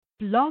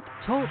Blog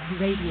Talk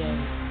Radio.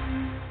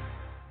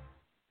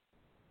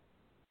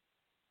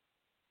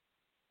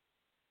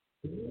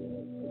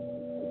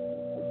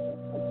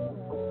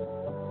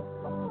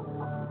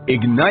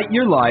 Ignite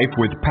your life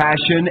with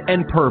passion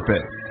and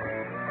purpose.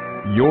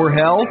 Your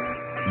health,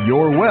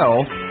 your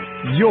wealth,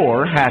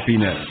 your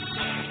happiness.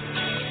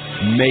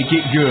 Make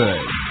it good.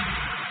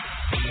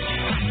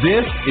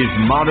 This is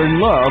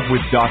Modern Love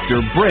with Dr.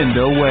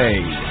 Brenda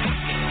Wade.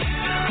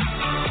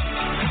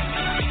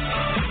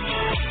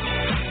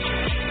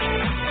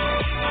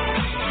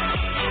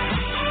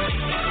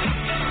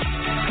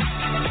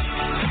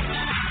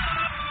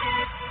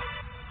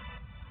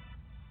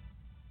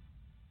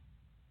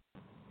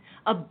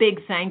 A big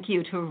thank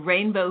you to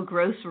Rainbow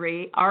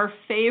Grocery, our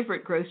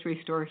favorite grocery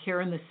store here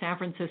in the San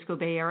Francisco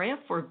Bay Area,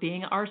 for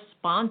being our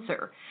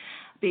sponsor,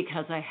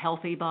 because a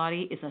healthy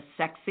body is a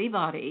sexy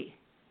body.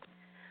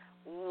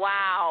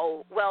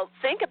 Wow. Well,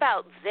 think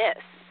about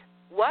this.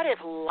 What if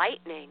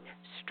lightning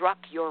struck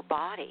your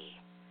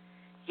body?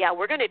 Yeah,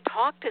 we're going to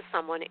talk to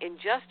someone in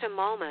just a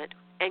moment,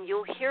 and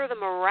you'll hear the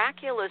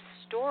miraculous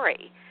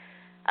story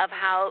of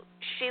how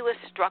she was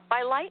struck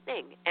by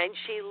lightning, and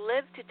she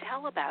lived to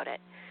tell about it.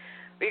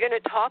 We're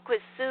going to talk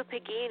with Sue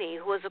Pighini,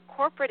 who is a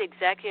corporate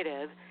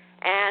executive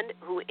and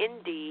who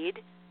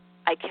indeed,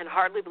 I can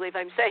hardly believe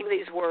I'm saying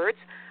these words,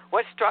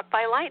 was struck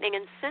by lightning.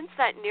 And since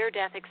that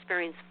near-death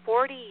experience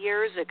 40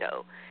 years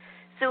ago,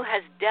 Sue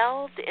has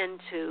delved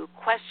into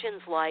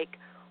questions like,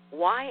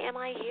 why am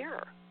I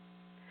here?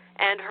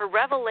 And her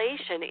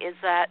revelation is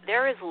that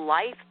there is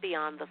life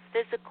beyond the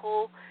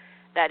physical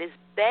that is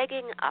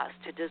begging us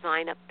to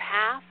design a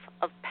path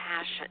of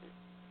passion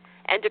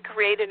and to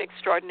create an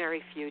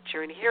extraordinary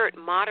future. And here at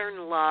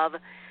Modern Love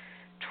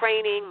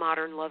Training,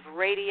 Modern Love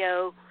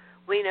Radio,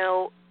 we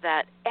know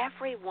that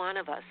every one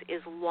of us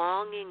is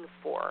longing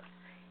for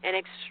an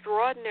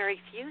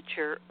extraordinary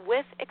future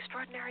with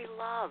extraordinary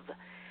love.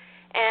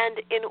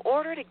 And in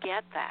order to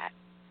get that,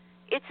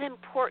 it's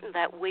important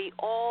that we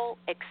all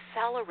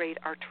accelerate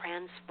our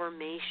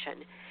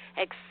transformation,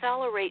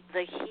 accelerate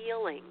the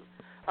healing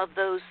of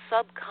those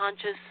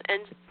subconscious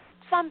and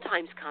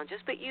sometimes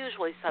conscious, but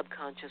usually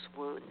subconscious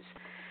wounds.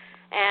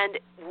 And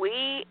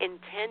we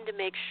intend to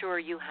make sure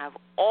you have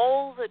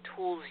all the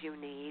tools you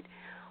need,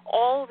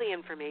 all the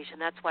information.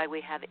 That's why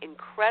we have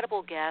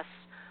incredible guests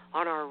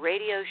on our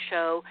radio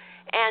show.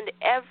 And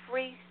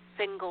every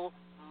single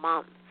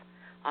month,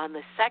 on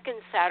the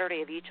second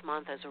Saturday of each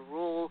month as a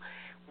rule,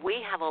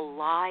 we have a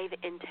live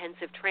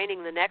intensive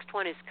training. The next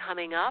one is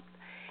coming up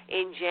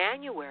in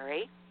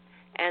January,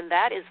 and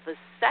that is the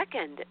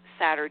second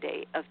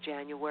Saturday of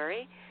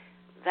January.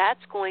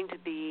 That's going to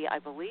be, I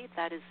believe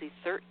that is the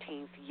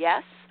 13th,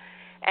 yes.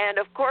 And,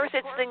 of course,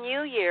 it's the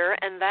new year,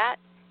 and that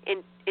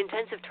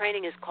intensive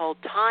training is called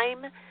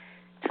Time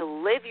to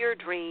Live Your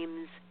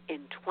Dreams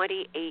in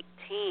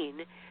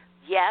 2018.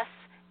 Yes,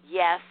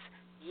 yes,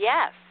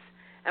 yes.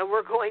 And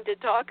we're going to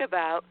talk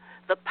about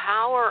the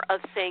power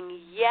of saying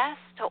yes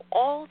to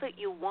all that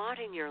you want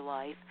in your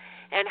life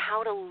and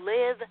how to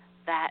live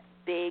that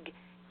big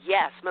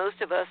yes. Most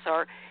of us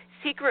are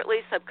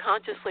secretly,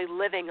 subconsciously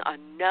living a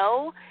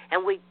no,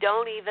 and we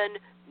don't even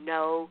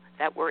know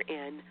that we're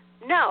in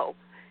no.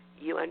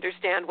 You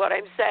understand what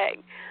I'm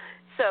saying?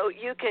 So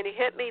you can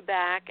hit me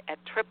back at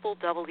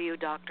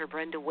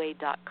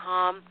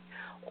www.drbrendawade.com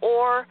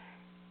or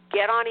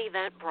get on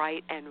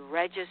Eventbrite and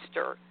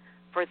register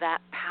for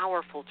that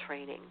powerful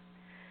training.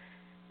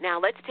 Now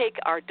let's take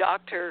our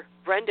Dr.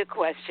 Brenda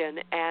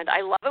question, and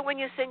I love it when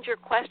you send your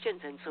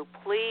questions in, so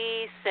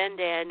please send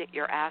in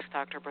your Ask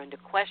Dr. Brenda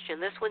question.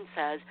 This one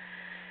says,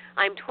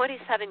 I'm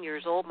 27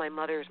 years old. My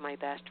mother is my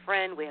best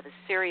friend. We have a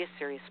serious,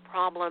 serious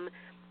problem.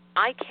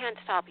 I can't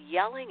stop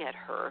yelling at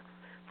her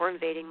for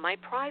invading my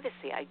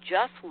privacy. I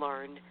just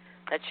learned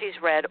that she's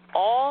read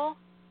all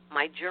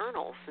my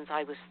journals since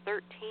I was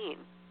 13.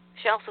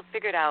 She also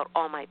figured out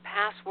all my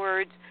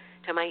passwords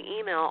to my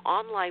email,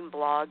 online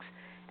blogs,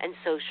 and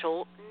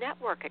social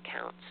network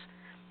accounts.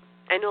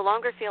 I no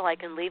longer feel I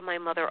can leave my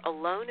mother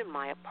alone in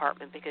my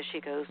apartment because she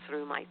goes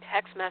through my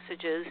text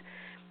messages,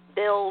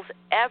 bills,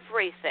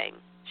 everything.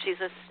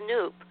 She's a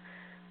snoop.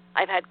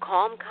 I've had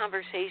calm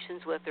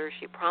conversations with her.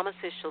 She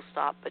promises she'll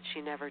stop, but she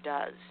never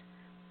does.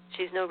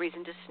 She's no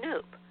reason to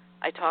snoop.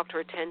 I talk to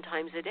her 10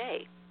 times a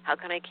day. How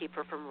can I keep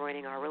her from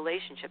ruining our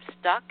relationship?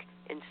 Stuck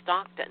in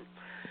Stockton.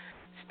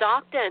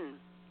 Stockton,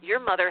 your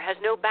mother has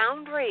no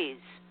boundaries.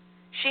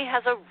 She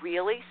has a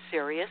really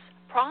serious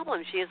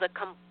problem. She is a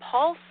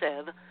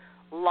compulsive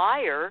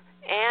liar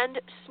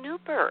and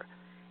snooper.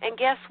 And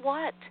guess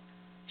what?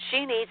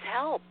 She needs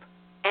help,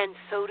 and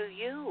so do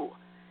you.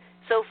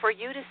 So for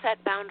you to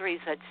set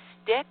boundaries that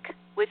stick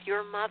with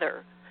your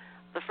mother,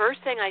 the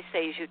first thing I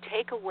say is you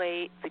take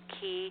away the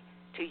key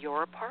to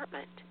your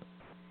apartment.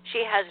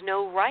 She has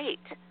no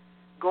right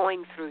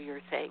going through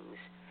your things.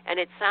 And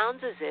it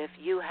sounds as if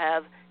you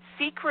have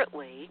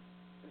secretly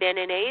been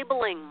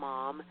enabling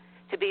Mom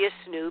to be a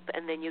snoop,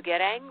 and then you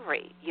get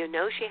angry. You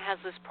know she has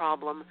this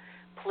problem.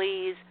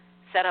 Please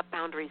set up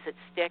boundaries that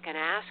stick and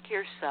ask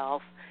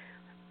yourself,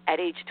 at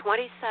age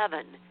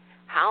 27,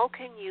 How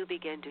can you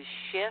begin to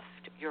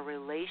shift your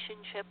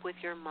relationship with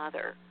your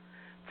mother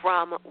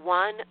from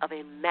one of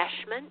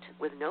enmeshment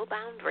with no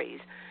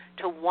boundaries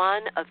to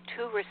one of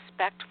two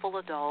respectful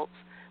adults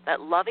that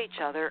love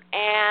each other?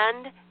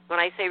 And when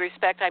I say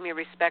respect, I mean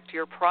respect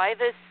your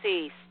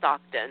privacy,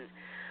 Stockton.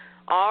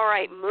 All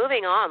right,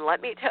 moving on.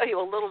 Let me tell you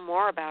a little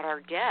more about our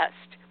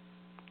guest.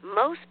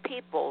 Most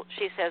people,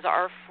 she says,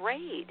 are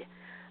afraid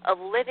of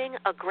living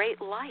a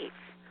great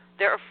life.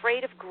 They're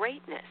afraid of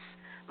greatness.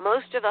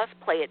 Most of us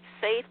play it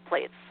safe,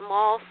 play it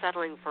small,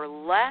 settling for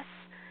less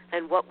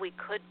than what we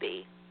could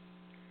be.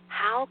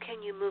 How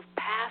can you move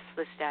past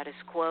the status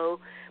quo,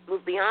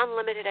 move beyond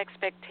limited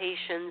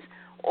expectations,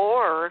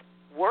 or,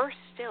 worse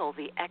still,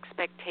 the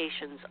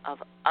expectations of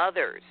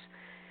others?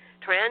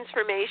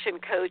 Transformation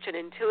coach and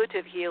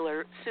intuitive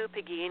healer Sue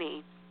Pighini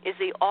is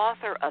the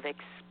author of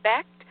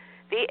Expect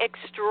the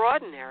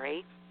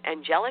Extraordinary,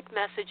 Angelic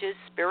Messages,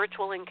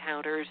 Spiritual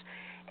Encounters,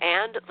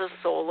 and the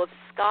Soul of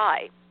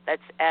Sky.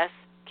 That's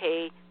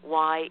SKYE.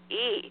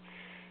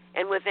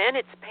 And within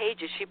its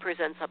pages, she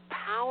presents a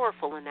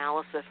powerful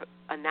analysis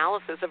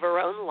of her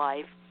own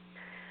life,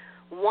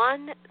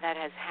 one that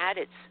has had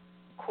its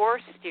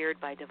course steered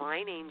by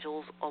divine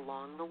angels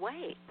along the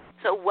way.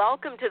 So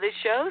welcome to the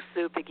show,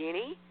 Sue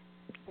Pighini.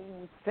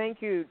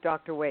 Thank you,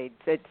 Dr. Wade.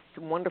 It's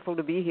wonderful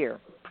to be here.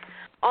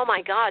 Oh,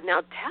 my God.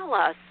 Now tell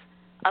us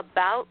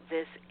about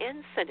this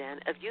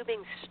incident of you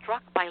being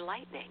struck by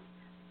lightning.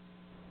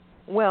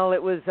 Well,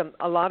 it was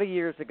a lot of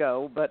years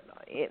ago, but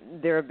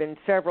there have been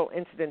several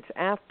incidents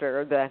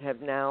after that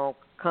have now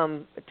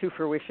come to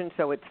fruition,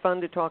 so it's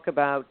fun to talk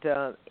about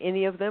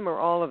any of them or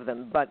all of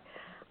them. But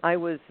I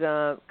was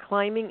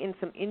climbing in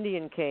some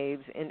Indian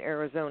caves in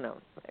Arizona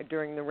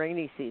during the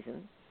rainy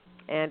season,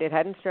 and it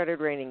hadn't started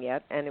raining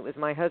yet, and it was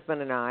my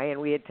husband and I,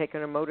 and we had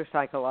taken a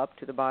motorcycle up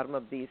to the bottom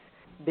of these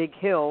big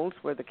hills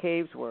where the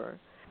caves were.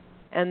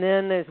 And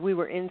then as we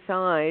were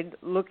inside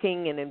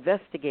looking and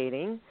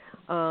investigating,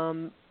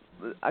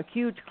 a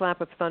huge clap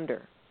of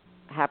thunder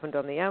happened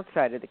on the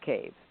outside of the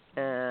cave.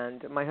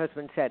 And my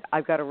husband said,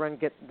 I've got to run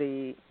get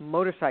the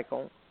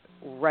motorcycle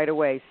right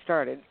away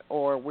started,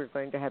 or we're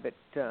going to have it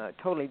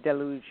totally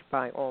deluged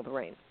by all the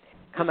rain.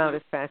 Come out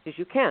as fast as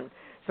you can.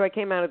 So I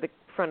came out of the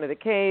front of the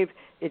cave.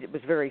 It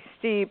was very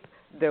steep.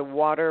 The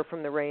water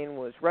from the rain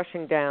was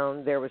rushing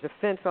down. There was a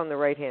fence on the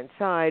right-hand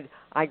side.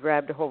 I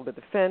grabbed a hold of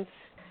the fence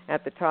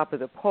at the top of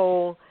the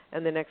pole,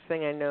 and the next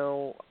thing I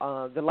know,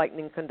 the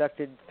lightning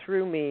conducted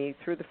through me,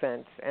 through the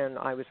fence, and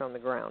I was on the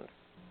ground.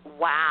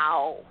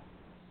 Wow.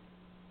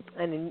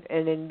 And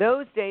in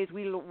those days,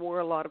 we wore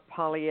a lot of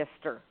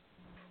polyester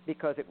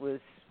because it was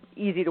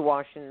easy to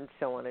wash and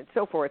so on and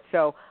so forth.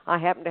 So I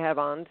happened to have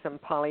on some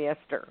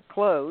polyester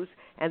clothes,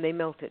 and they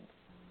melted.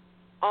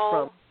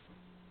 Oh,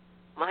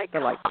 my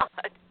God.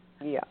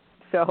 Lightning. Yeah.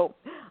 So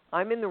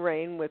I'm in the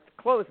rain with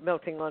clothes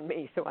melting on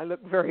me, so I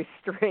look very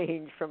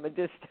strange from a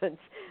distance.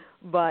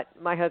 But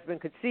my husband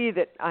could see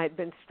that I had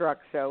been struck,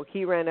 so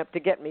he ran up to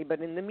get me.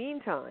 But in the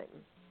meantime,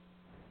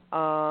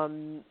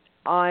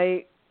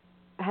 I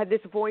had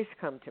this voice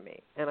come to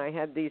me, and I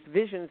had these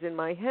visions in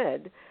my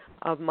head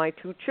of my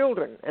two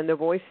children. And the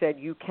voice said,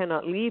 you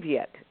cannot leave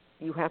yet.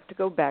 You have to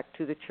go back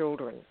to the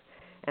children.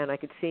 And I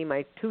could see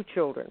my two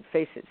children,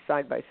 faces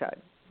side by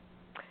side.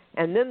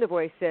 And then the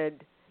voice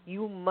said,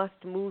 you must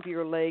move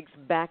your legs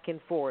back and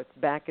forth,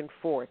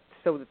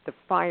 so that the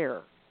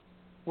fire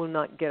will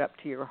not get up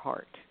to your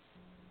heart.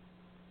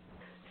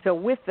 So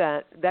with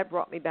that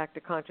brought me back to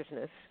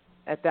consciousness.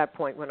 At that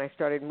point, when I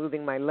started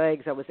moving my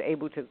legs, I was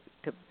able to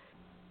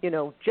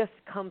just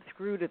come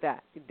through to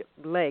that.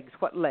 Legs,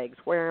 what legs?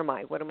 Where am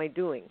I? What am I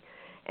doing?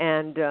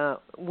 And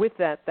with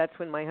that's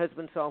when my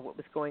husband saw what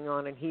was going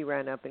on, and he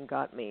ran up and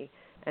got me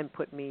and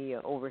put me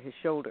over his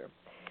shoulder.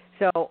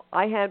 So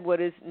I had what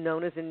is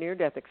known as a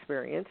near-death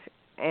experience,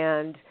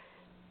 and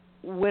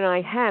when I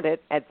had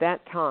it at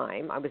that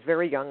time, I was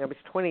very young. I was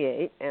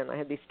 28, and I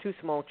had these two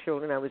small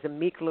children. I was a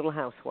meek little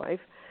housewife,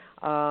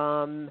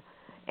 and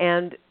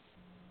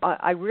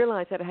I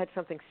realized that I had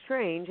something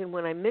strange, and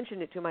when I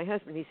mentioned it to my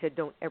husband, he said,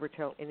 don't ever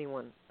tell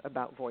anyone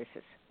about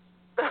voices.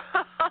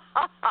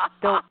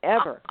 Don't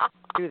ever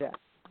do that.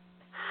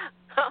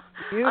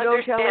 You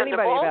don't tell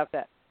anybody about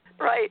that.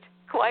 Right.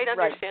 Quite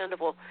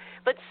understandable.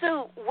 Right. But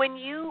Sue, when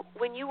you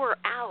were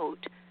out,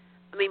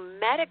 I mean,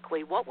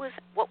 medically, what was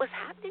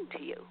happening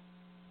to you?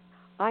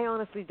 I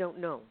honestly don't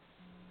know.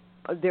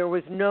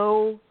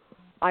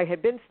 I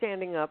had been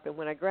standing up, and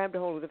when I grabbed a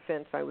hold of the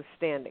fence, I was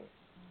standing.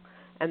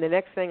 And the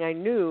next thing I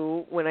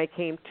knew when I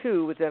came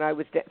to was that I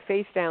was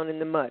face down in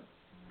the mud.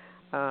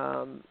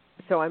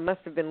 So I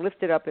must have been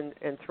lifted up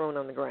and thrown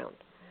on the ground.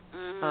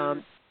 Mm-hmm.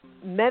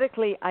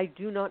 Medically, I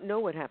do not know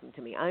what happened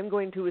to me. I'm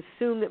going to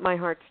assume that my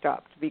heart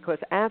stopped, because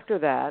after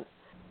that,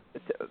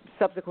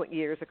 subsequent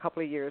years, a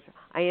couple of years,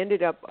 I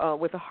ended up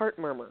with a heart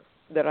murmur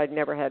that I'd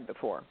never had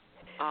before.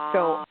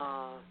 So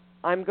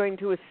I'm going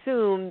to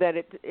assume that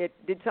it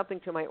did something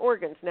to my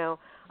organs. Now,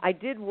 I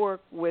did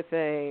work with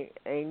a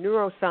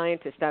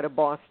neuroscientist out of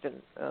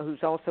Boston who's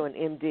also an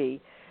MD,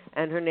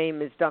 and her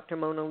name is Dr.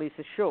 Mona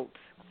Lisa Schultz.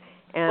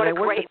 And what a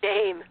great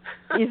name.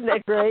 Isn't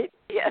that great?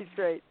 Yes. She's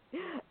great.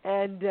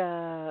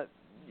 And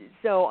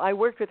so I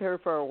worked with her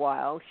for a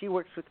while. She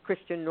works with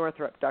Christian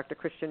Northrup, Dr.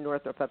 Christian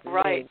Northrup up in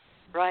Maine.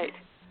 Right.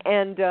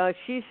 And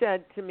she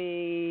said to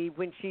me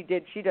when she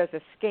does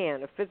a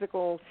scan, a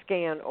physical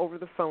scan over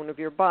the phone of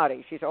your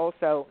body. She's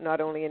also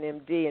not only an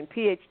MD and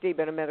PhD,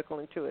 but a medical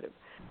intuitive.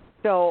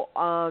 So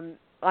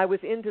I was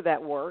into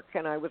that work,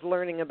 and I was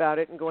learning about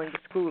it and going to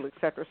school, et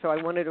cetera. So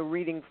I wanted a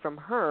reading from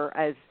her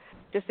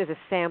just as a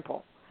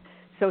sample.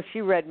 So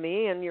she read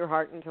me, and your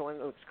heart and so on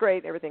looks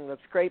great, everything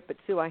looks great, but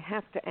Sue, I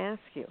have to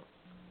ask you,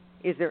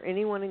 is there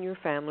anyone in your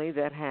family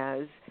that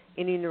has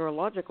any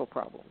neurological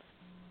problems?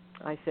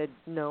 I said,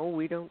 no,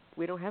 we don't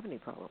have any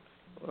problems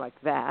like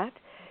that.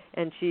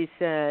 And she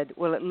said,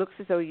 well, it looks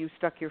as though you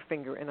stuck your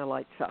finger in a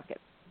light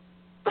socket.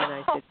 And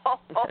I said,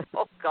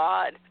 oh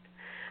God.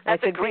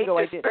 That's a great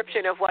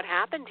description of what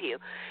happened to you.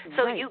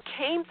 So you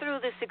came through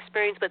this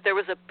experience, but there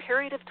was a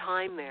period of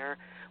time there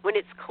when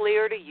it's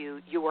clear to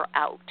you were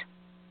out.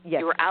 Yes.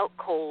 You were out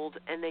cold,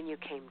 and then you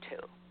came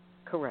to.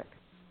 Correct.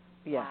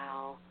 Yes.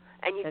 Wow.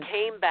 And you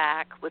came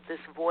back with this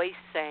voice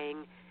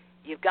saying,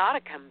 you've got to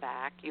come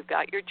back. You've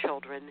got your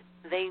children.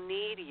 They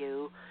need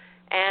you.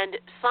 And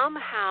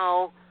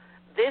somehow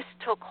this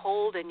took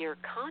hold in your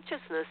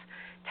consciousness.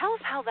 Tell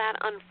us how that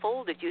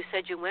unfolded. You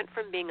said you went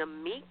from being a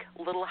meek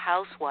little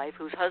housewife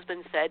whose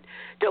husband said,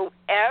 don't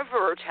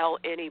ever tell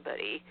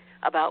anybody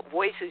about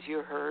voices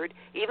you heard,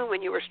 even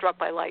when you were struck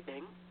by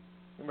lightning.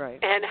 Right.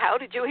 And how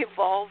did you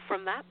evolve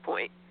from that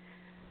point?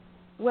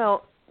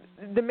 Well,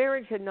 the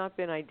marriage had not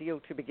been ideal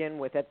to begin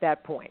with at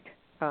that point.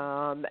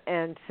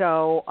 And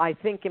so I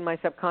think in my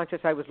subconscious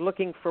I was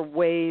looking for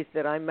ways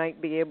that I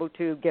might be able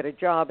to get a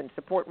job and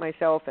support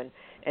myself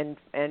and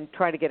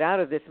try to get out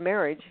of this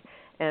marriage.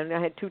 And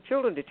I had 2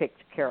 children to take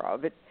care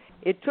of.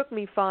 It took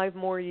me 5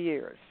 more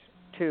years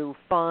to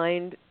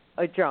find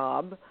a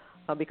job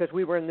because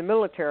we were in the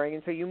military,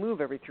 and so you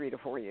move every 3 to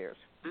 4 years.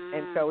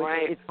 And so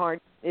it's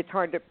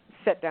hard to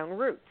set down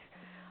roots.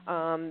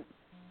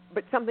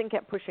 But something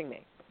kept pushing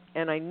me.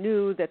 And I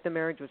knew that the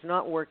marriage was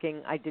not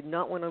working. I did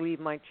not want to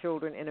leave my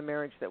children in a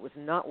marriage that was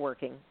not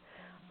working.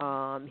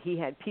 He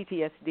had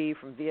PTSD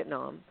from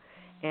Vietnam.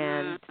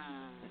 And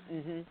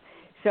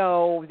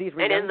so these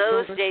were And in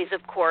those children. days,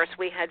 of course,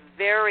 we had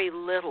very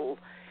little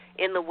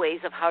in the ways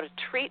of how to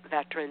treat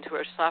veterans who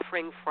are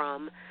suffering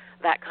from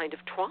that kind of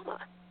trauma.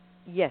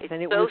 Yes. It's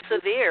and it so was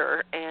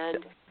severe.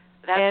 And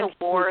that's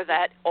a war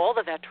that all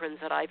the veterans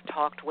that I've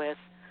talked with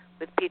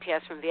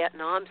PTS from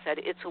Vietnam said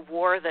it's a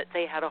war that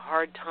they had a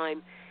hard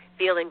time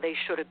feeling they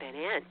should have been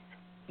in.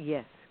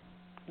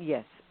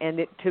 Yes. And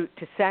to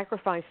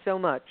sacrifice so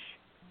much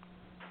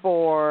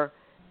for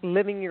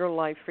living your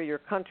life for your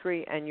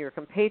country and your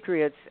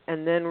compatriots,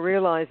 and then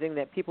realizing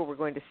that people were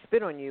going to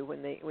spit on you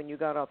when you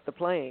got off the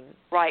plane.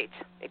 Right,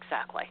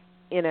 exactly.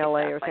 In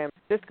L.A. or San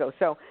Francisco.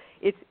 So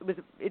it's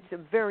a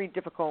very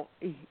difficult.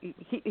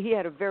 He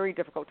had a very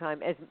difficult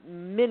time, as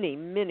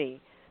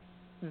many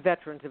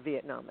veterans of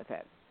Vietnam have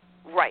had.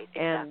 Right,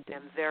 exactly. And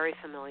I'm very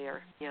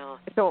familiar. Yeah.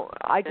 So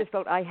I just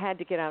felt I had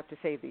to get out to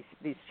save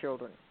these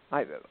children.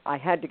 I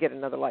had to get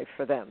another life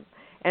for them,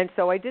 and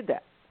so I did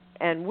that.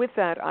 And with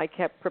that, I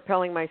kept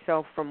propelling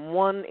myself from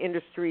one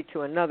industry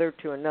to another,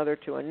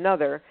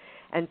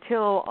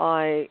 until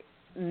I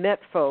met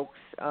folks.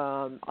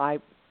 I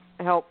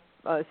helped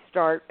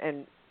start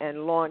and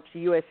launch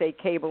USA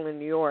Cable in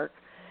New York,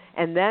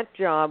 and that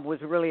job was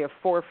really a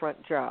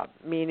forefront job,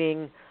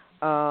 meaning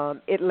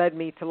it led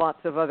me to lots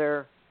of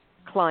other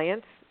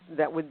clients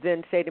that would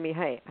then say to me,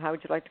 hey, how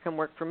would you like to come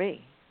work for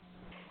me?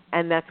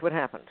 And that's what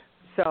happened.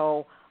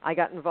 So I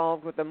got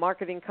involved with a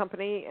marketing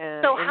company.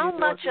 So how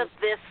much of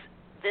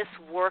this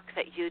work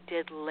that you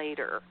did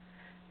later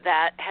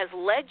that has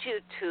led you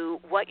to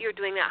what you're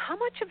doing now, how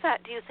much of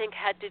that do you think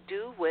had to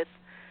do with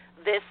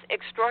this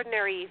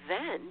extraordinary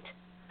event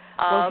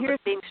of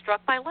being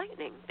struck by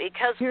lightning?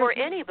 Because for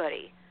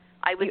anybody,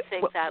 I would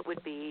think that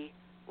would be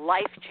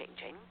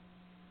life-changing.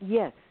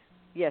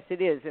 Yes,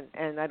 it is,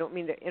 and I don't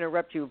mean to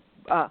interrupt you,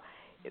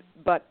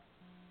 but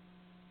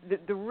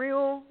the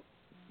real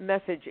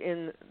message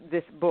in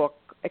this book,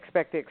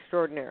 Expect the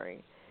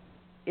Extraordinary,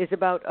 is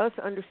about us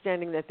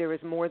understanding that there is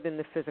more than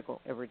the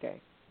physical every day,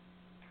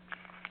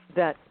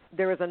 that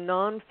there is a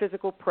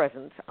non-physical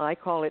presence, I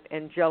call it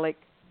angelic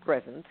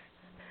presence,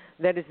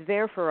 that is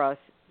there for us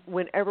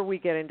whenever we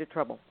get into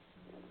trouble.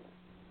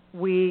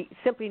 We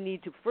simply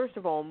need to, first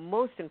of all,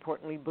 most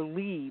importantly,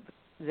 believe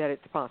that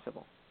it's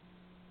possible.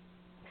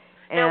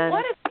 Now,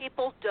 what if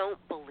people don't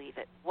believe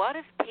it? What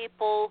if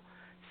people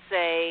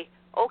say,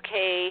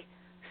 okay,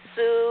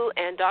 Sue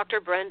and Dr.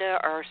 Brenda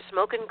are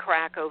smoking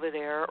crack over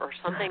there or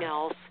something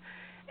else,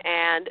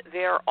 and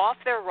they're off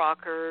their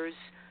rockers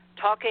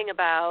talking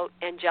about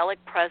angelic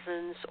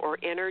presence or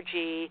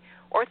energy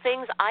or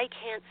things I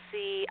can't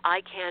see, I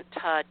can't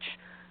touch.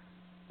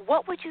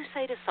 What would you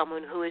say to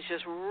someone who is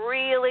just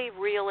really,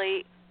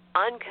 really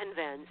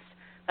unconvinced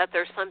that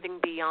there's something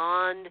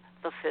beyond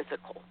the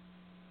physical?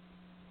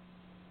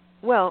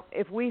 Well,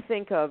 if we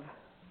think of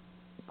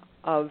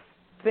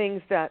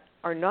things that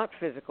are not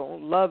physical.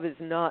 Love is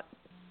not,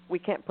 we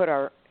can't put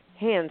our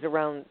hands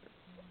around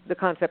the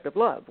concept of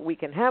love. We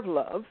can have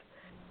love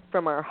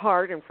from our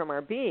heart and from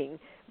our being,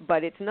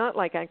 but it's not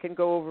like I can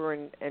go over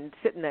and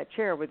sit in that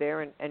chair over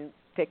there and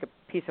take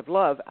a piece of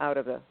love out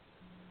of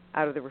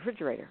the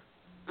refrigerator.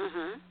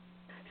 Mm-hmm.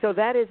 So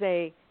that is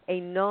a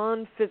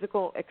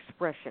non-physical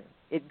expression.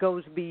 It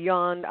goes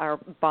beyond our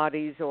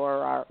bodies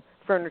or our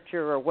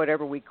furniture or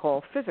whatever we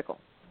call physical.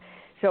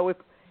 So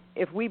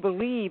if we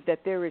believe that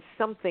there is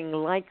something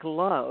like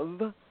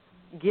love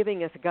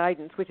giving us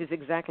guidance, which is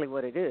exactly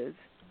what it is,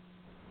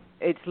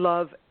 it's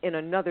love in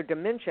another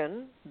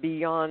dimension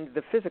beyond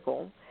the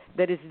physical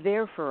that is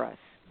there for us.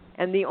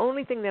 And the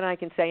only thing that I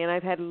can say, and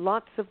I've had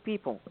lots of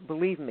people,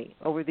 believe me,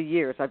 over the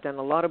years, I've done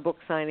a lot of book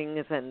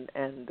signings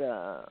and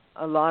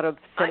a lot of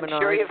seminars.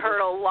 I'm sure you've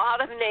heard a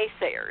lot of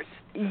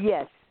naysayers.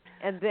 Yes,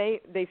 and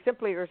they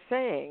simply are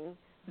saying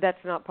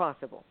that's not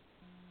possible.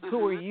 Mm-hmm.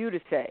 Who are you to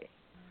say?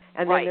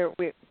 And right.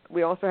 then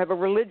we also have a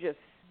religious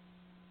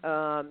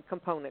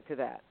component to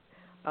that.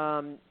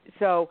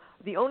 So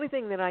the only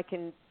thing that I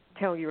can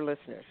tell your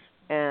listeners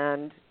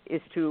and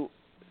is to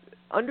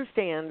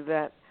understand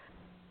that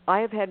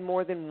I have had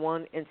more than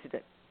one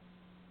incident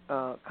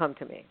come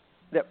to me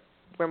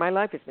where my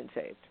life has been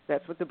saved.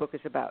 That's what the book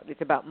is about.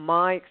 It's about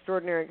my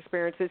extraordinary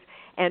experiences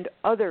and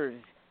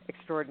others'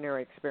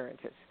 extraordinary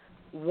experiences.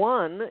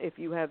 One, if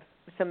you have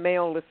some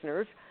male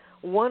listeners,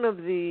 one of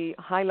the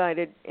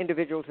highlighted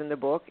individuals in the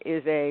book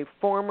is a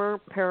former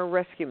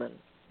pararescueman,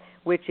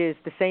 which is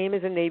the same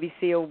as a Navy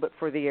SEAL but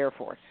for the Air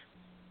Force.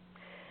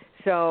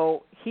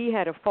 So he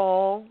had a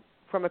fall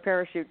from a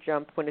parachute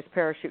jump when his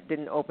parachute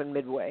didn't open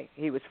midway.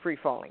 He was free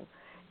falling.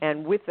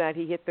 And with that,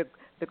 he hit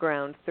the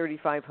ground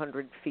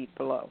 3,500 feet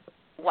below.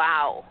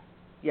 Wow.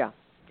 Yeah.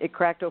 It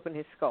cracked open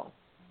his skull.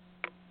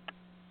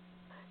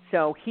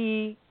 So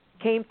he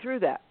came through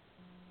that.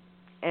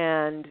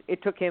 And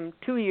it took him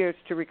 2 years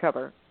to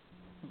recover.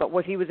 But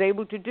what he was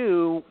able to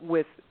do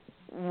with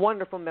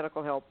wonderful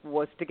medical help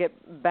was to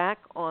get back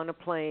on a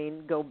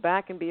plane, go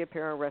back and be a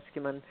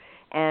pararescueman,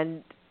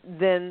 and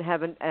then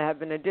have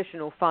an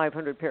additional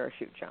 500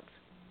 parachute jumps.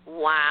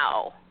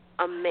 Wow.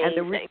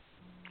 Amazing.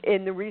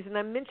 And the reason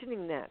I'm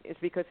mentioning that is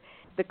because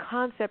the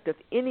concept of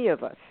any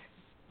of us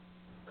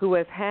who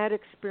have had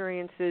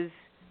experiences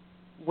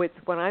with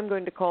what I'm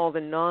going to call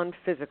the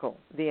non-physical,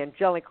 the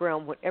angelic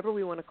realm, whatever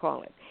we want to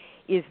call it,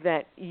 is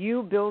that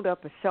you build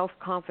up a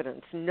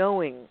self-confidence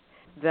knowing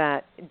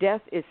that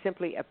death is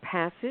simply a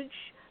passage.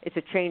 It's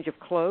a change of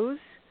clothes.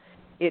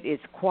 It is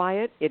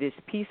quiet. It is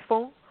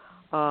peaceful.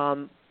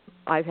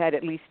 I've had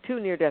at least 2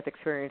 near-death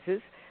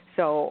experiences,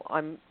 so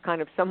I'm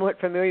kind of somewhat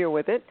familiar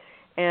with it.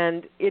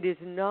 And it is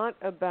not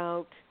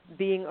about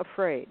being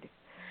afraid.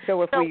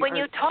 So when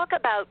you talk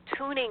about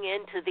tuning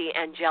into the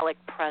angelic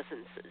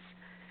presences,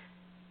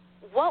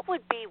 what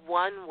would be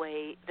one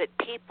way that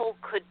people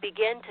could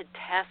begin to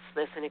test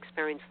this and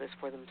experience this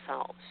for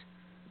themselves?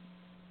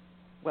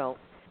 Well,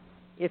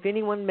 if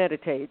anyone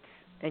meditates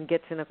and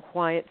gets in a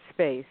quiet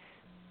space,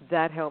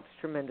 that helps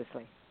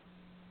tremendously.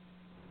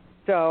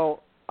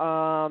 So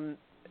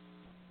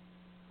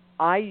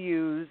I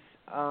use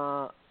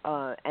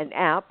an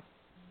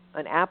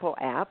Apple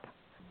app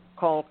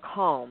called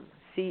Calm,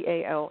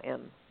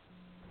 C-A-L-M.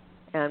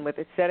 And with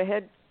a set of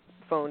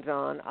headphones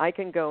on, I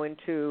can go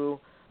into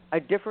a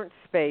different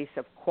space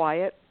of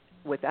quiet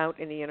without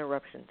any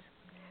interruptions.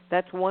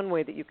 That's one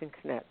way that you can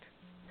connect.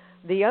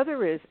 The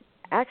other is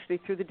actually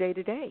through the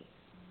day-to-day.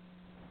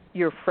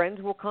 Your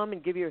friends will come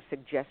and give you a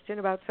suggestion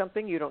about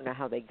something. You don't know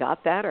how they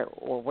got that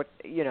or what,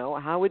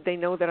 how would they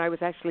know that I was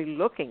actually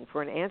looking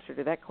for an answer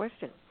to that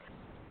question?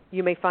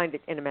 You may find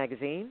it in a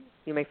magazine.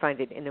 You may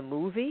find it in a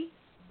movie,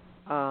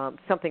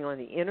 something on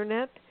the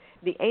Internet.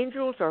 The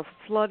angels are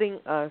flooding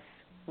us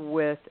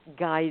with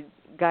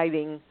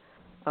guiding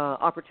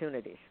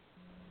opportunities.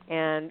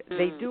 And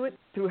they do it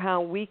through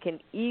how we can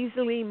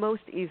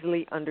most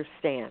easily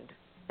understand.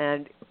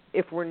 And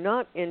if we're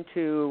not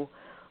into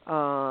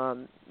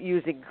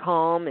using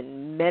calm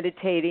and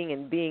meditating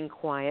and being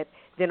quiet,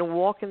 then a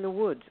walk in the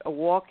woods, a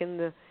walk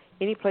in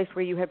any place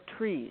where you have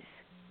trees.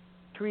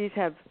 Trees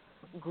have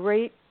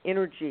great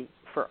energy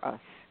for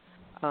us.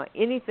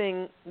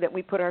 Anything that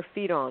we put our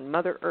feet on,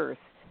 Mother Earth,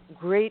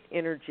 great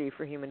energy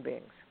for human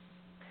beings.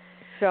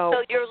 So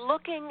what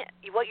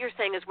you're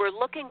saying is we're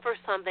looking for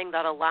something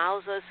that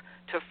allows us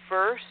to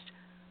first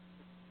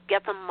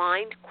get the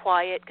mind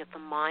quiet, get the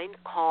mind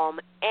calm,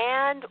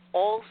 and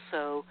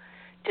also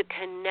to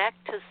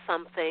connect to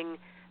something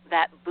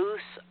that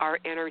boosts our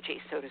energy,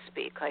 so to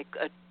speak, like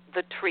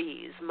the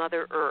trees,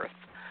 Mother Earth,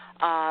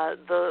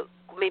 the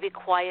maybe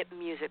quiet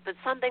music, but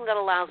something that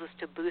allows us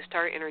to boost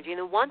our energy.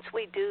 And once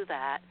we do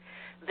that,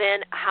 then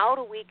how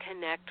do we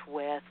connect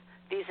with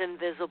these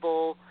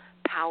invisible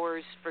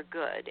powers for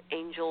good,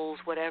 angels,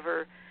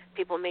 whatever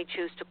people may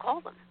choose to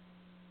call them?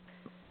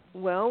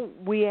 Well,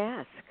 we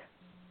ask.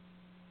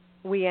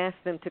 We ask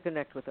them to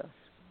connect with us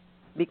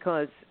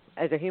because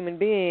as a human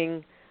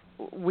being,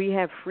 we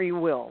have free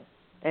will.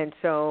 And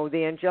so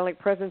the angelic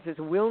presences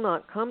will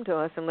not come to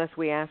us unless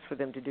we ask for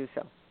them to do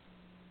so.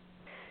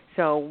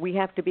 So we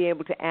have to be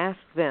able to ask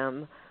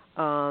them,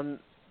 can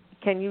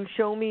you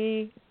show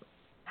me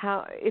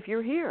how, if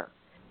you're here?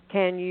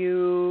 Can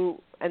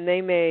you, and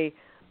a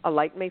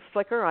light may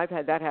flicker. I've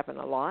had that happen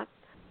a lot.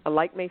 A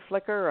light may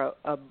flicker.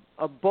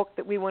 A book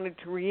that we wanted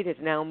to read has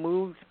now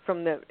moved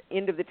from the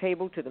end of the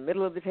table to the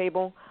middle of the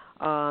table.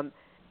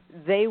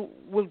 They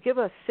will give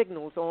us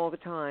signals all the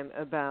time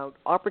about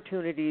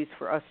opportunities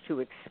for us to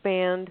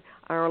expand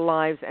our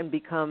lives and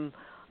become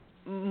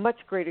much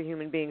greater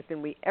human beings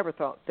than we ever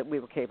thought that we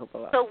were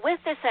capable of. So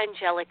with this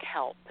angelic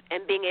help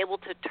and being able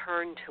to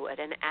turn to it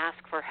and ask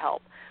for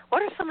help,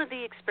 what are some of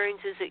the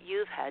experiences that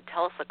you've had?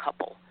 Tell us a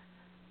couple.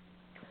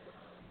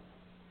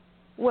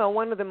 Well,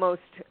 one of the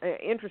most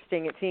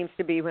interesting, it seems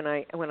to be, when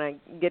I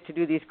get to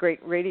do these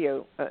great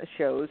radio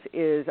shows,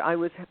 is I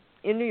was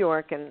in New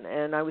York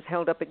and I was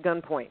held up at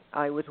gunpoint.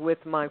 I was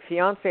with my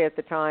fiance at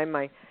the time.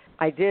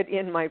 I did,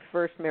 in my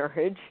first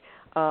marriage,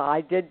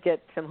 I did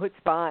get some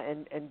chutzpah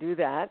and do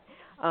that.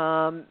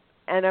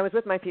 And I was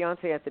with my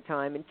fiance at the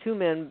time, and two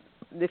men,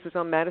 this was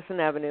on Madison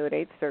Avenue at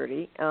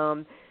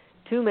 8:30,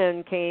 two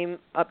men came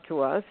up to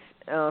us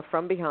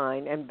from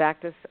behind and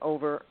backed us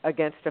over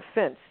against a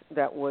fence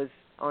that was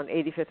on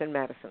 85th and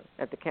Madison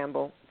at the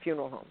Campbell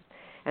Funeral Home.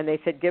 And they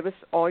said, give us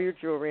all your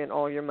jewelry and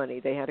all your money.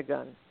 They had a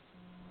gun.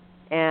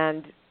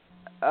 And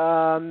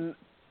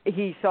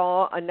he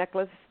saw a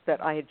necklace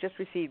that I had just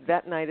received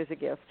that night as a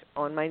gift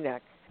on my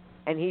neck,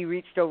 and he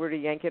reached over to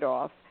yank it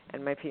off,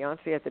 and my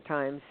fiancé at the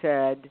time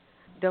said,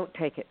 don't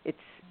take it.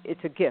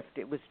 It's a gift.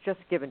 It was just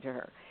given to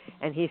her.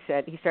 And he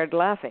started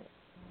laughing.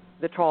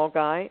 The tall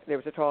guy, there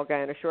was a tall guy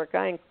and a short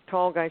guy, and the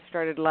tall guy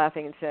started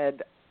laughing and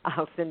said,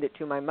 I'll send it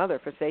to my mother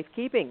for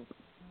safekeeping.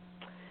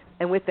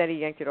 And with that, he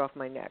yanked it off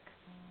my neck.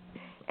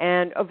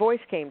 And a voice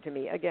came to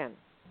me again,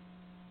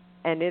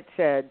 and it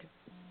said,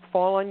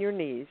 fall on your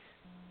knees,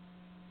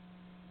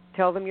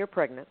 tell them you're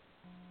pregnant,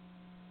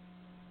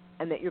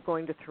 and that you're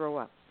going to throw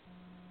up.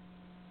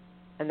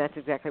 And that's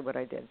exactly what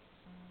I did.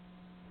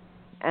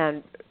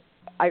 And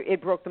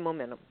it broke the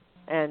momentum.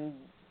 And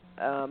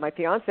my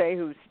fiancé,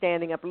 who's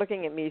standing up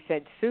looking at me,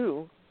 said,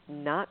 Sue,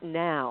 not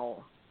now,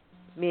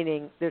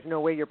 meaning there's no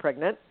way you're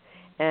pregnant,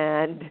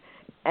 and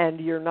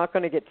you're not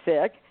going to get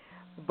sick.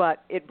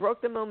 But it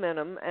broke the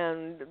momentum,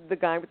 and the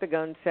guy with the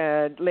gun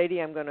said,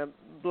 lady, I'm going to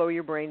blow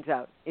your brains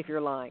out if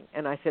you're lying.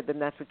 And I said, then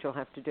that's what you'll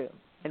have to do.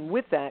 And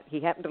with that, he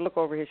happened to look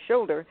over his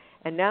shoulder,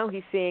 and now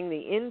he's seeing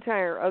the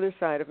entire other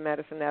side of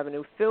Madison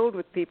Avenue filled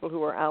with people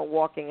who are out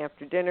walking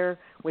after dinner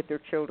with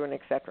their children,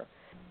 etc.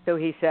 So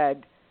he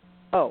said,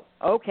 oh,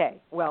 okay,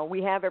 well,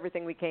 we have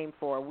everything we came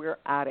for. We're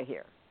out of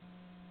here.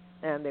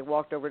 And they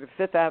walked over to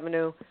Fifth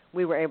Avenue.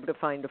 We were able to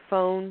find a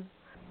phone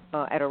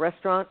at a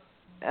restaurant.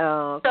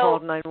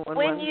 Called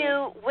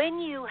 911. When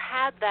you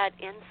had that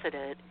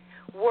incident,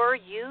 were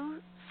you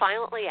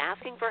silently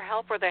asking for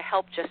help, or the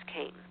help just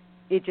came?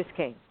 It just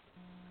came.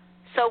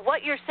 So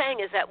what you're saying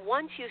is that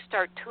once you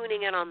start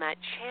tuning in on that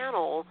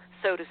channel,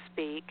 so to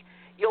speak,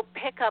 you'll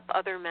pick up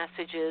other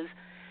messages.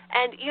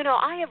 And, you know,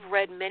 I have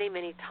read many,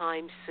 many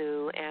times,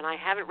 Sue, and I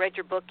haven't read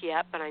your book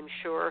yet, but I'm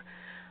sure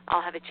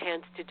I'll have a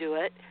chance to do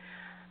it,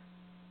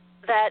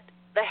 that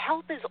the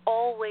help is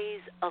always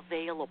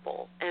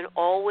available and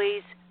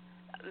always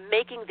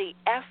making the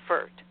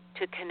effort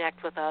to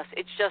connect with us.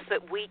 It's just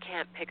that we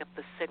can't pick up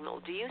the signal.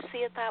 Do you see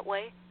it that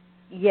way?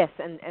 Yes,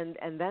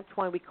 and that's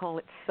why we call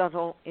it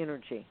subtle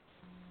energy.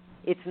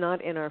 It's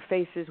not in our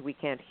faces. We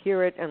can't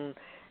hear it, and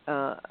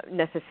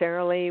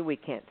necessarily we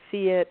can't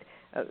see it.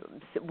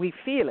 We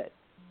feel it.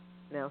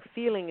 Now,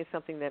 feeling is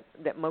something that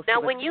most of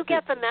us Now, when you do.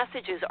 get the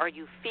messages, are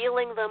you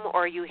feeling them,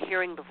 or are you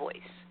hearing the voice?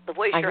 The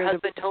voice your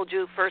husband told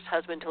you, first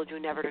husband told you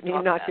never to talk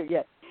about. Not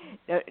yet.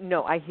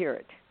 No, I hear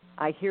it.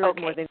 I hear it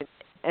more than...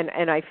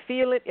 And I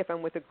feel it if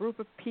I'm with a group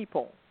of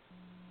people.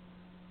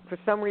 For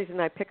some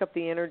reason, I pick up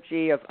the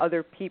energy of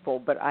other people,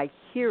 but I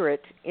hear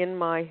it in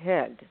my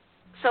head.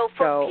 So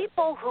for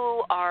people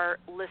who are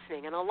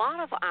listening, and a lot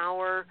of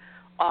our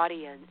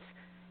audience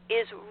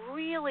is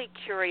really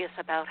curious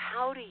about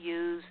how to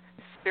use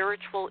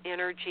spiritual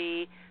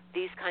energy,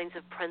 these kinds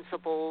of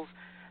principles,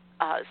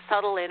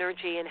 subtle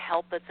energy and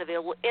help that's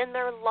available in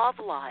their love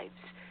lives.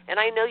 And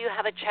I know you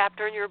have a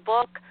chapter in your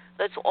book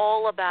that's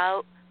all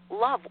about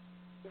love.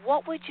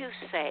 What would you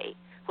say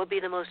would be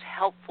the most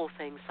helpful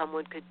thing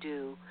someone could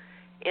do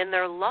in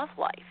their love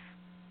life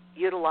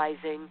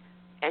utilizing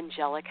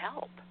angelic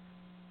help?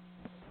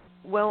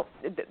 Well,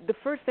 the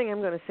first thing I'm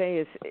going to say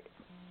is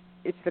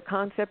it's the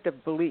concept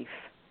of belief.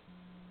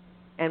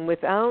 And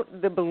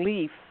without the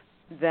belief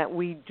that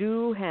we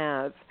do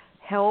have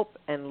help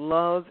and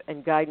love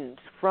and guidance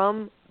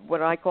from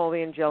what I call the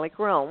angelic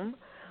realm,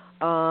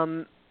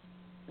 then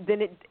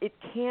it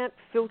can't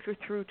filter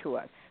through to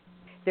us.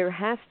 There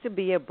has to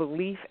be a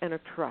belief and a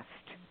trust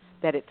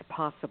that it's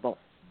possible.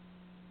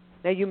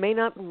 Now, you may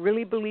not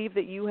really believe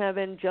that you have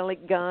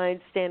angelic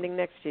guides standing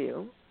next to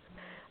you,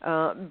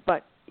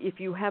 but if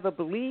you have a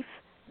belief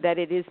that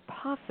it is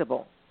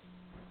possible,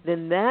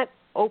 then that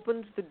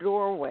opens the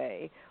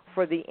doorway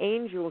for the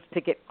angels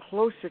to get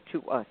closer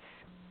to us.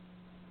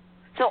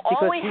 So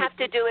all we have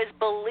to do is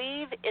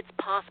believe it's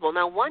possible.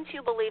 Now, once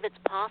you believe it's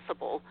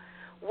possible,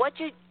 what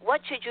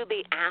should you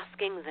be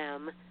asking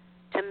them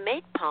to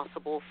make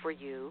possible for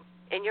you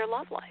in your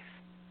love life?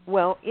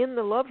 Well, in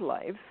the love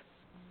life,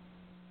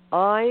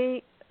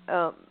 my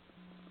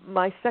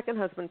second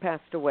husband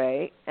passed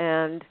away,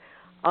 and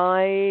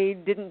I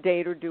didn't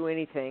date or do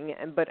anything.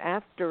 But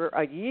after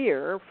a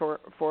year, for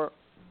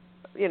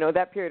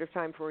that period of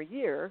time for a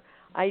year,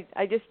 I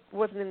just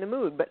wasn't in the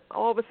mood. But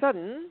all of a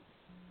sudden,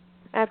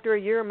 after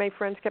a year, my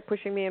friends kept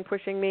pushing me.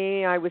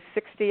 I was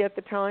 60 at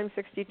the time,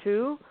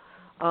 62.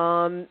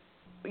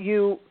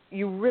 You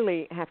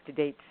really have to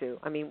date, Sue.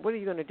 I mean, what are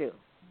you going to do?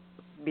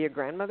 Be a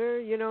grandmother?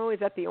 Is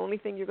that the only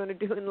thing you're going to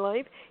do in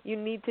life? You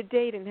need to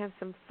date and have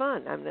some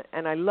fun.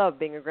 And I love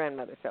being a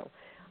grandmother. So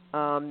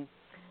a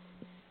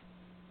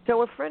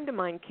friend of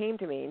mine came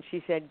to me and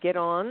she said, get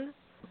on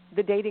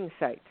the dating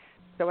sites.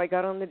 So I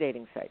got on the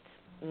dating sites.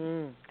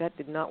 That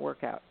did not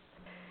work out.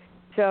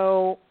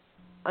 So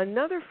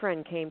another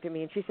friend came to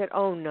me and she said,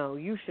 oh, no,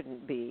 you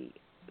shouldn't be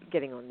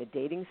getting on the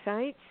dating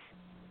sites.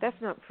 That's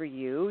not for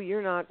you.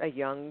 You're not a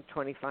young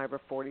 25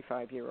 or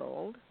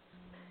 45-year-old.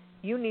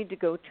 You need to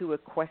go to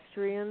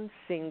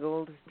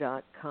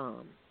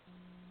equestriansingles.com.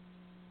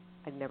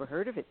 I'd never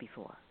heard of it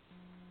before.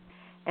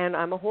 And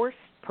I'm a horse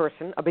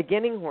person, a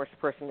beginning horse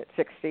person at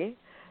 60.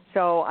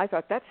 So I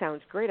thought, that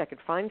sounds great. I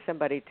could find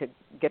somebody to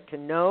get to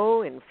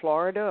know in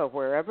Florida or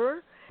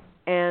wherever,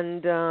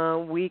 and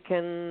we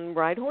can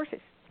ride horses.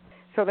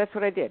 So that's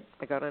what I did.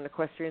 I got on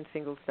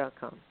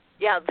equestriansingles.com.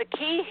 Yeah, the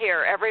key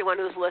here, everyone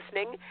who's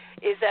listening,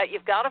 is that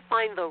you've got to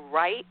find the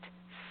right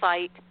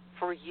site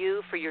for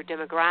you, for your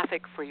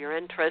demographic, for your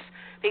interests,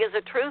 because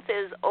the truth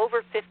is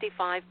over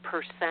 55%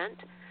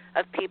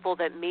 of people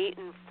that meet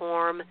and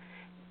form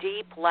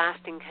deep,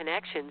 lasting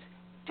connections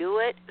do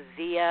it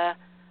via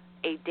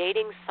a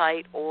dating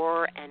site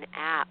or an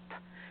app,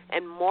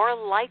 and more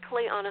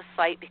likely on a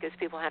site because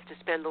people have to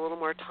spend a little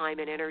more time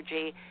and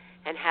energy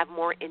and have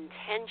more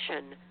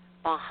intention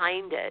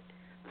behind it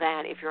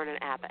than if you're on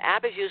an app. An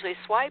app is usually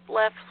swipe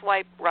left,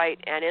 swipe right,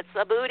 and it's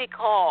a booty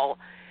call.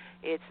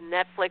 It's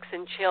Netflix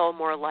and chill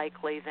more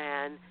likely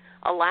than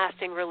a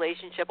lasting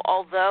relationship,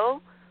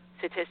 although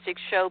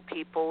statistics show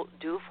people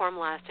do form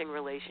lasting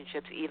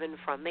relationships even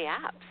from the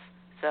apps.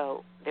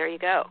 So there you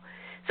go.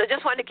 So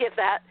just wanted to give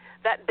that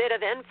bit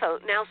of info.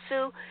 Now,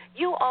 Sue,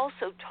 you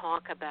also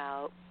talk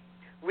about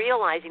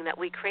realizing that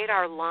we create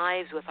our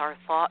lives with our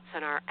thoughts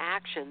and our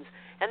actions,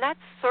 and that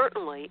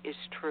certainly is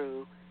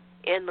true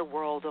in the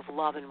world of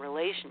love and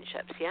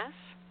relationships, yes?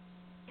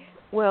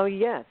 Well,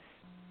 yes,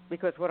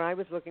 because what I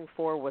was looking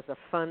for was a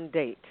fun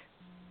date.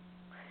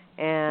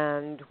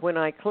 And when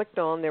I clicked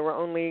on, there were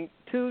only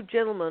 2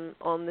 gentlemen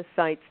on the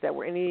sites that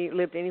were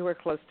lived anywhere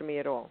close to me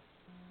at all.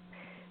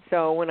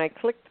 So when I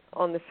clicked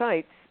on the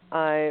sites,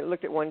 I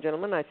looked at one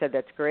gentleman. I said,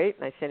 that's great.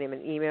 And I sent him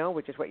an email,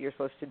 which is what you're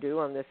supposed to do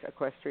on this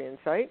equestrian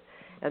site.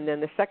 And then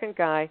the second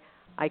guy,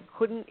 I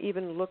couldn't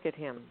even look at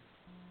him.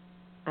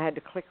 I had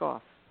to click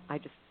off. I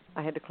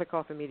had to click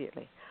off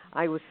immediately.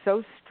 I was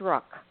so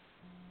struck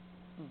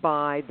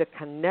by the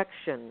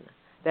connection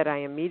that I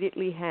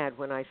immediately had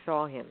when I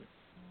saw him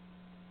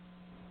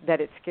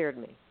that it scared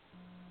me.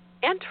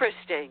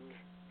 Interesting.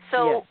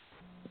 So,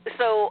 yes.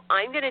 So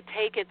I'm going to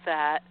take it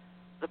that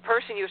the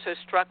person you're so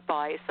struck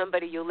by is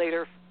somebody you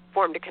later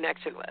formed a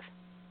connection with.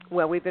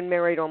 Well, we've been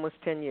married almost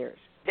 10 years.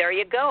 There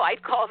you go.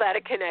 I'd call that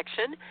a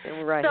connection.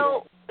 Right.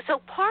 So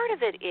part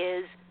of it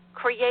is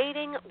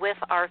creating with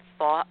our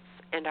thoughts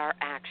and our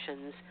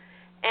actions.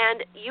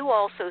 And you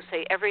also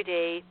say every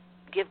day,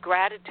 give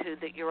gratitude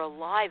that you're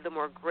alive. The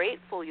more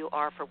grateful you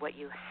are for what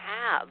you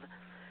have,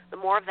 the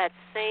more of that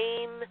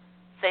same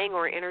thing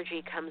or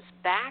energy comes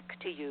back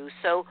to you.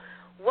 So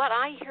what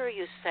I hear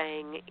you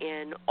saying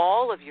in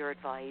all of your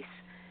advice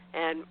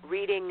and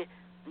reading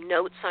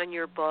notes on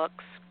your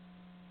books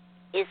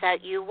is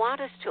that you want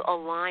us to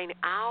align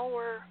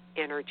our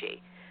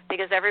energy.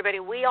 Because everybody,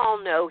 we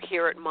all know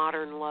here at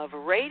Modern Love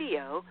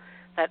Radio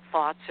that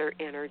thoughts are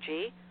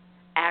energy,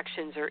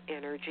 actions are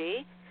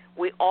energy.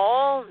 We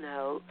all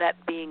know that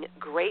being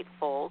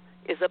grateful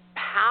is a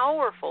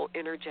powerful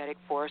energetic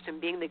force, and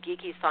being the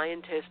geeky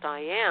scientist I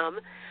am,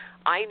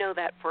 I know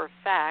that for a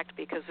fact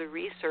because the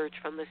research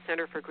from the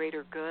Center for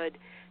Greater Good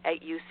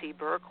at UC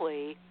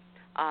Berkeley,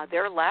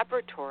 their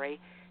laboratory,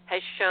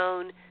 has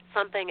shown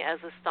something as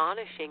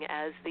astonishing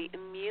as the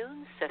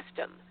immune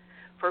system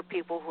for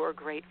people who are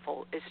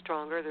grateful is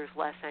stronger. There's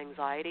less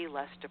anxiety,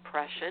 less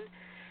depression,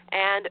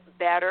 and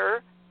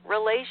better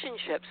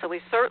relationships. So we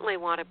certainly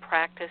want to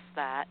practice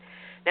that.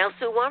 Now,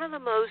 Sue, one of the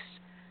most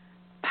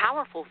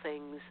powerful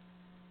things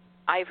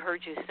I've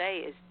heard you say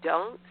is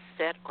don't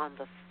sit on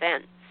the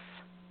fence.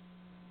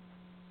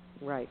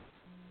 Right.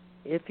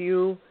 If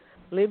you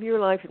live your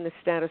life in the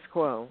status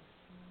quo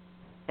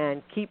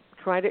and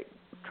try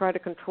to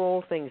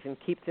control things and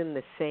keep them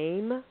the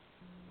same,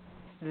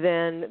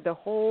 then the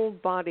whole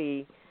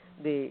body,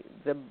 the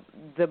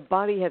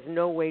body has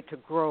no way to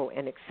grow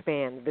and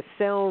expand. The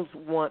cells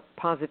want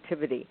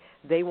positivity.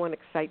 They want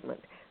excitement.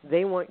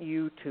 They want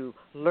you to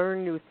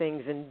learn new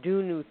things and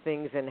do new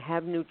things and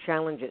have new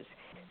challenges.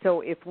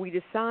 So if we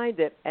decide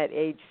that at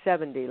age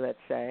 70, let's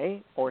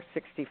say, or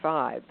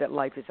 65, that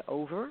life is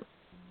over,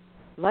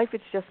 life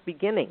is just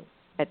beginning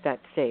at that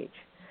stage.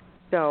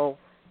 So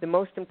the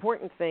most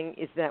important thing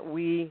is that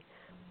we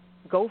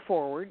go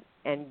forward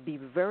and be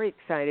very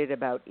excited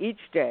about each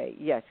day.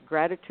 Yes,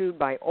 gratitude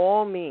by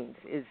all means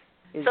is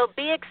So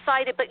be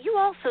excited, but you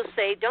also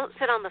say don't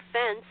sit on the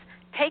fence.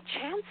 Take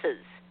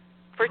chances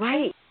for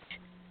change.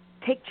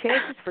 Take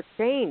chances for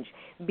change.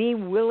 Be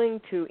willing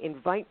to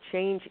invite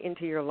change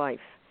into your life.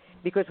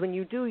 Because when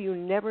you do, you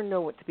never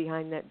know what's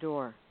behind that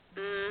door.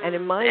 And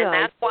in my life,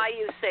 that's why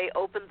you say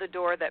open the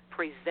door that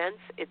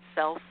presents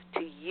itself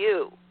to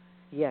you.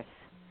 Yes.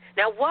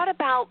 Now, what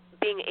about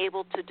being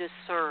able to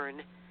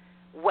discern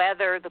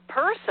whether the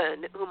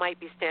person who might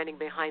be standing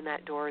behind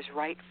that door is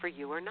right for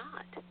you or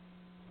not?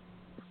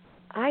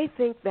 I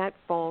think that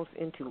falls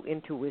into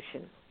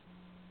intuition.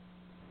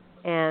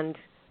 And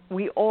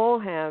we all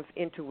have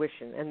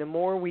intuition, and the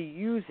more we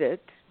use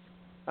it,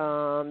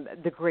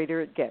 the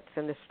greater it gets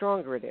and the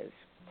stronger it is.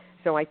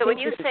 So when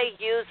you say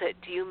use it,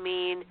 do you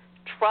mean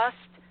trust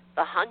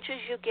the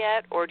hunches you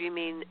get, or do you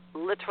mean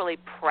literally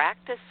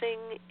practicing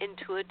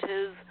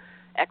intuitive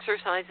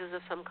exercises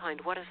of some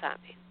kind? What does that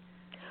mean?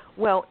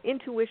 Well,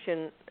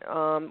 intuition,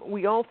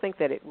 we all think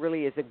that it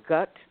really is a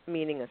gut,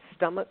 meaning a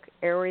stomach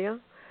area.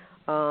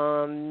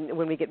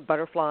 When we get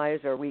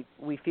butterflies or we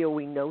feel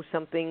we know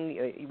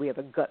something, we have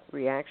a gut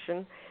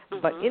reaction.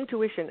 Mm-hmm. But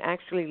intuition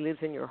actually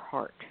lives in your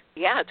heart.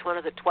 Yeah, it's one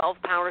of the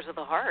 12 powers of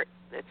the heart.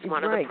 It's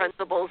one of the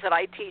principles that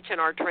I teach in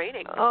our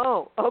training.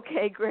 Oh,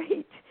 okay,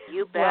 great.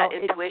 You bet. Well,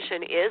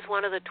 intuition is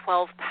one of the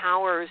 12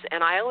 powers,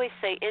 and I always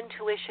say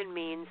intuition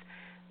means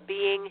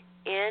being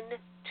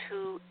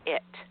into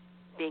it,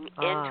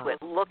 into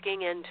it,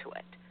 looking into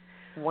it.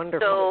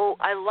 Wonderful. So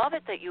I love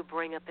it that you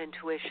bring up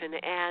intuition,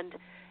 and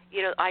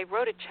you know, I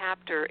wrote a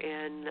chapter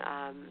in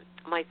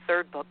my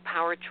third book,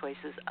 Power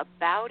Choices,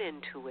 about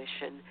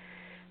intuition,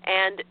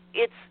 and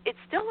it's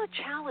still a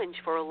challenge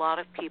for a lot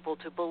of people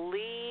to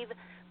believe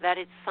that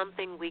it's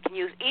something we can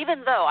use,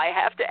 even though, I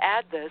have to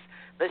add this,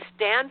 the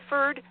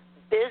Stanford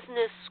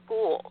Business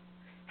School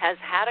has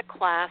had a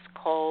class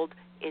called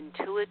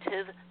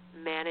Intuitive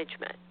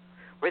Management,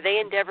 where they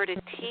endeavor to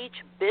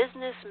teach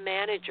business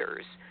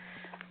managers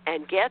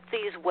and get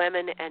these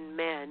women and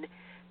men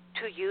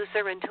to use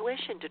their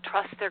intuition, to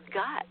trust their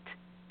gut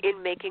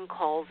in making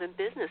calls in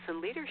business and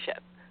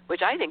leadership,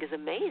 which I think is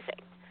amazing.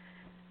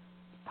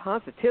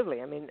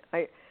 Positively. I mean,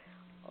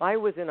 I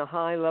was in a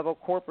high-level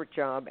corporate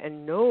job,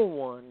 and no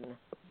one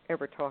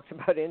ever talked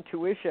about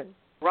intuition.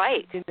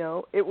 Right. You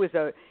know, it was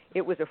a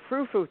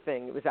frou-frou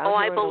thing. It was out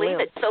I believe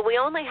it. So we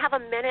only have a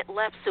minute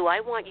left, Sue.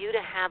 I want you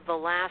to have the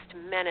last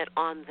minute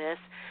on this.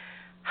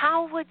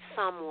 How would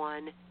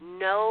someone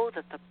know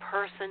that the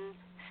person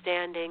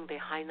standing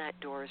behind that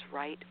door is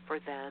right for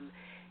them?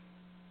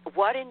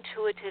 What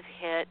intuitive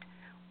hit,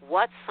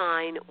 what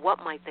sign,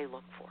 what might they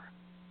look for?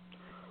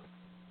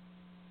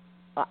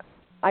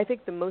 I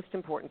think the most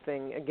important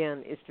thing,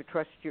 again, is to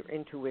trust your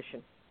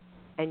intuition.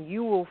 And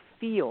you will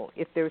feel,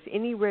 if there's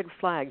any red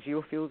flags,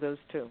 you'll feel those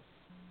too.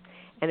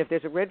 And if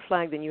there's a red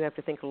flag, then you have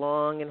to think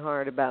long and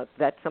hard about,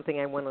 that's something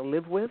I want to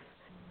live with.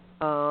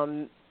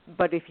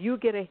 But if you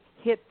get a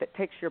hit that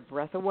takes your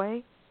breath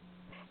away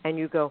and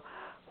you go,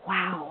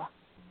 wow,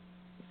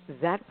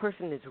 that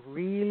person is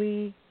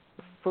really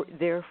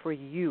there for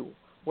you,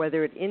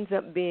 whether it ends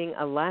up being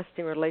a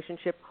lasting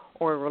relationship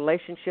or a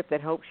relationship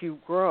that helps you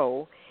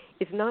grow,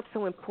 is not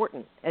so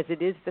important as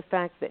it is the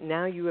fact that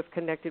now you have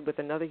connected with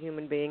another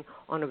human being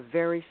on a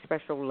very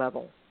special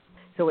level.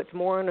 So it's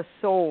more on a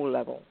soul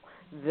level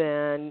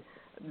than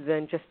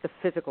just the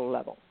physical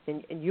level.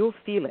 And you'll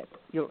feel it.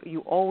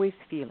 You always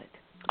feel it.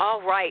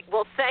 All right.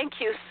 Well,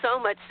 thank you so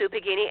much, Sue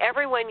Pighini.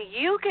 Everyone,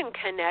 you can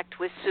connect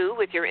with Sue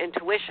with your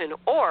intuition,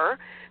 or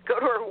go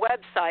to her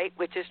website,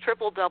 which is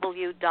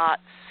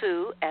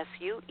www.sue,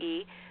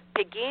 S-U-E,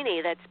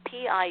 Pighini, that's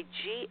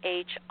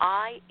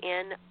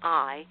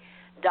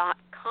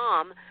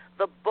Pighini.com.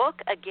 The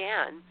book,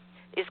 again,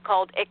 is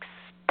called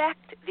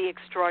Expect the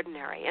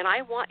Extraordinary, and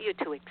I want you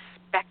to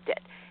expect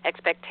it.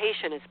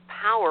 Expectation is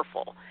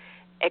powerful.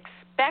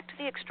 Expect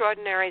the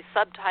Extraordinary,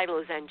 subtitle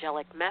is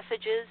Angelic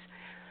Messages,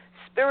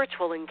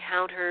 Spiritual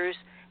Encounters,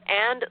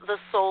 and The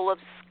Soul of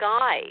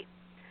Sky.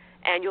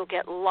 And you'll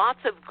get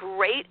lots of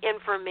great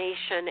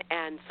information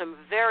and some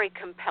very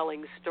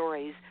compelling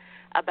stories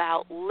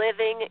about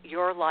living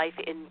your life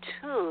in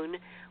tune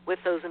with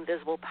those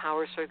invisible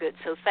powers for good.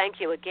 So thank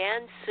you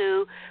again,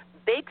 Sue.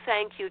 Big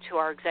thank you to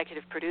our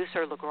executive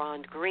producer,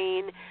 LeGrand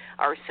Green,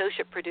 our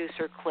associate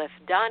producer, Cliff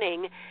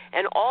Dunning,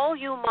 and all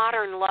you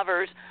modern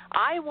lovers.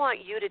 I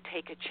want you to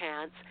take a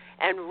chance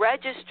and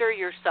register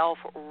yourself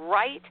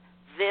right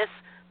this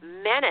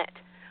minute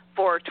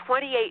for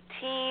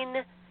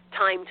 2018,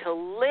 time to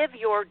live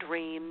your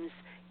dreams.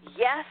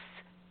 Yes,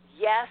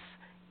 yes,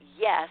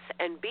 yes,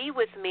 and be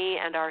with me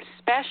and our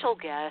special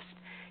guest,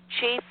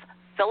 Chief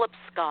Philip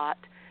Scott,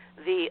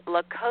 the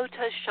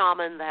Lakota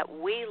shaman that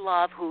we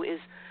love, who is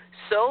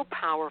so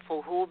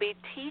powerful who will be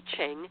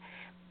teaching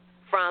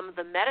from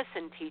the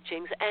medicine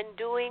teachings and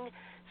doing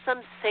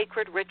some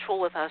sacred ritual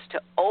with us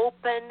to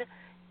open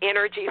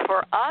energy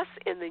for us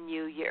in the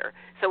new year.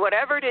 So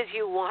whatever it is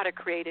you want to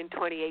create in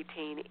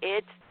 2018,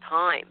 it's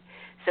time.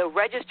 So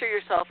register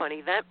yourself on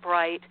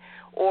Eventbrite,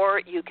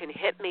 or you can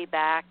hit me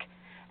back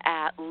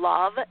at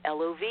love,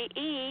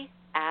 L-O-V-E,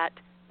 at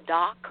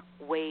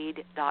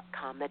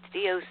docwade.com. That's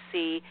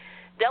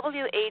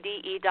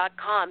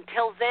DOCWADE.com.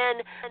 Till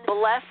then,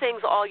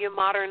 blessings, all you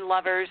modern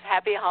lovers.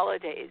 Happy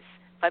holidays.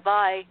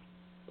 Bye-bye.